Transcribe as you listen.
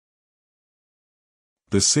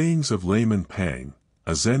The Sayings of Layman P'ang,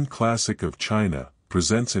 a Zen Classic of China,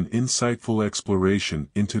 presents an insightful exploration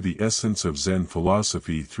into the essence of Zen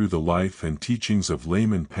philosophy through the life and teachings of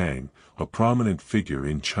Layman P'ang, a prominent figure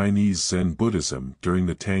in Chinese Zen Buddhism during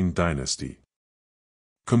the Tang Dynasty.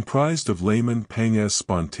 Comprised of Layman P'ang's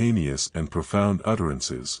spontaneous and profound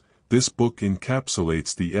utterances, this book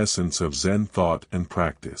encapsulates the essence of Zen thought and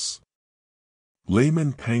practice.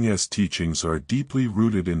 Layman P'ang's teachings are deeply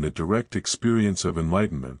rooted in the direct experience of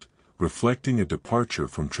enlightenment, reflecting a departure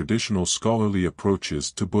from traditional scholarly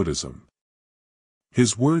approaches to Buddhism.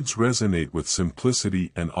 His words resonate with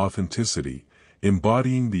simplicity and authenticity,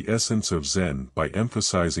 embodying the essence of Zen by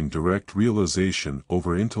emphasizing direct realization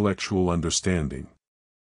over intellectual understanding.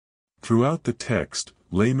 Throughout the text,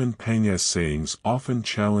 Layman P'ang's sayings often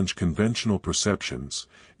challenge conventional perceptions,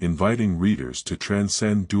 inviting readers to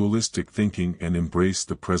transcend dualistic thinking and embrace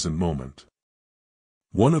the present moment.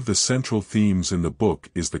 One of the central themes in the book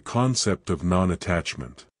is the concept of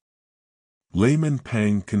non-attachment. Layman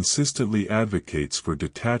P'ang consistently advocates for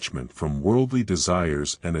detachment from worldly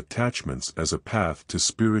desires and attachments as a path to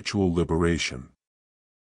spiritual liberation.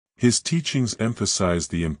 His teachings emphasize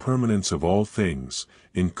the impermanence of all things,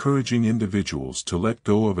 encouraging individuals to let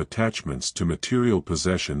go of attachments to material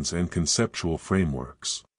possessions and conceptual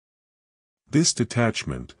frameworks. This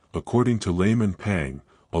detachment, according to Layman P'ang,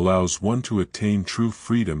 allows one to attain true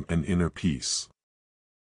freedom and inner peace.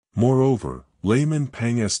 Moreover, Layman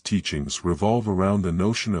P'ang's teachings revolve around the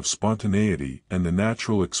notion of spontaneity and the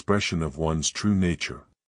natural expression of one's true nature.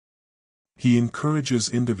 He encourages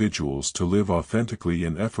individuals to live authentically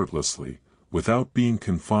and effortlessly, without being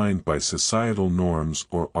confined by societal norms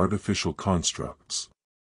or artificial constructs.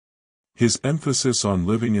 His emphasis on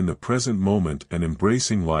living in the present moment and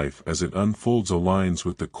embracing life as it unfolds aligns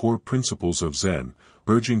with the core principles of Zen,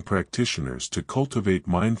 urging practitioners to cultivate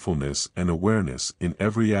mindfulness and awareness in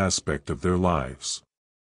every aspect of their lives.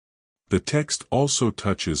 The text also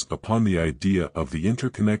touches upon the idea of the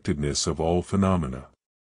interconnectedness of all phenomena.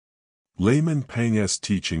 Layman P'ang's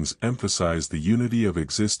teachings emphasize the unity of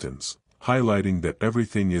existence, highlighting that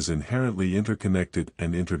everything is inherently interconnected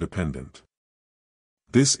and interdependent.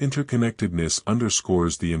 This interconnectedness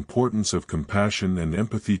underscores the importance of compassion and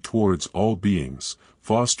empathy towards all beings,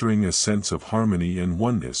 fostering a sense of harmony and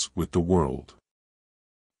oneness with the world.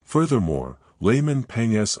 Furthermore, Layman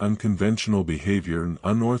P'ang's unconventional behavior and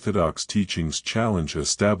unorthodox teachings challenge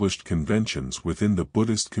established conventions within the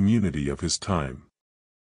Buddhist community of his time.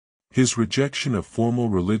 His rejection of formal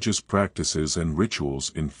religious practices and rituals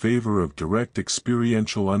in favor of direct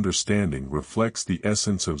experiential understanding reflects the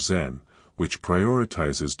essence of Zen, which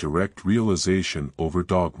prioritizes direct realization over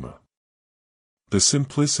dogma. The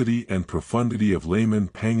simplicity and profundity of Layman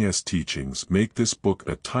P'ang's teachings make this book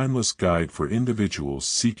a timeless guide for individuals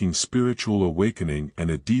seeking spiritual awakening and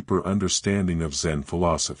a deeper understanding of Zen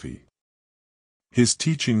philosophy. His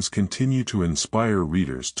teachings continue to inspire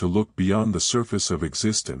readers to look beyond the surface of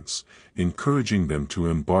existence, encouraging them to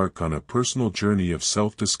embark on a personal journey of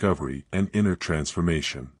self-discovery and inner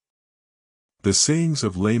transformation. The Sayings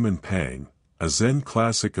of Layman P'ang, a Zen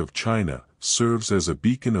Classic of China, serves as a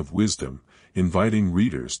beacon of wisdom, inviting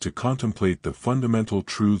readers to contemplate the fundamental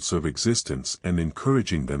truths of existence and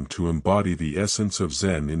encouraging them to embody the essence of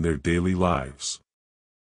Zen in their daily lives.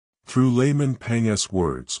 Through Layman P'ang's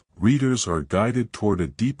words, readers are guided toward a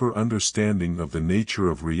deeper understanding of the nature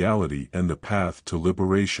of reality and the path to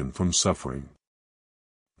liberation from suffering.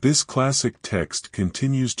 This classic text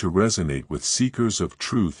continues to resonate with seekers of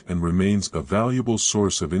truth and remains a valuable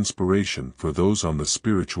source of inspiration for those on the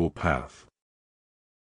spiritual path.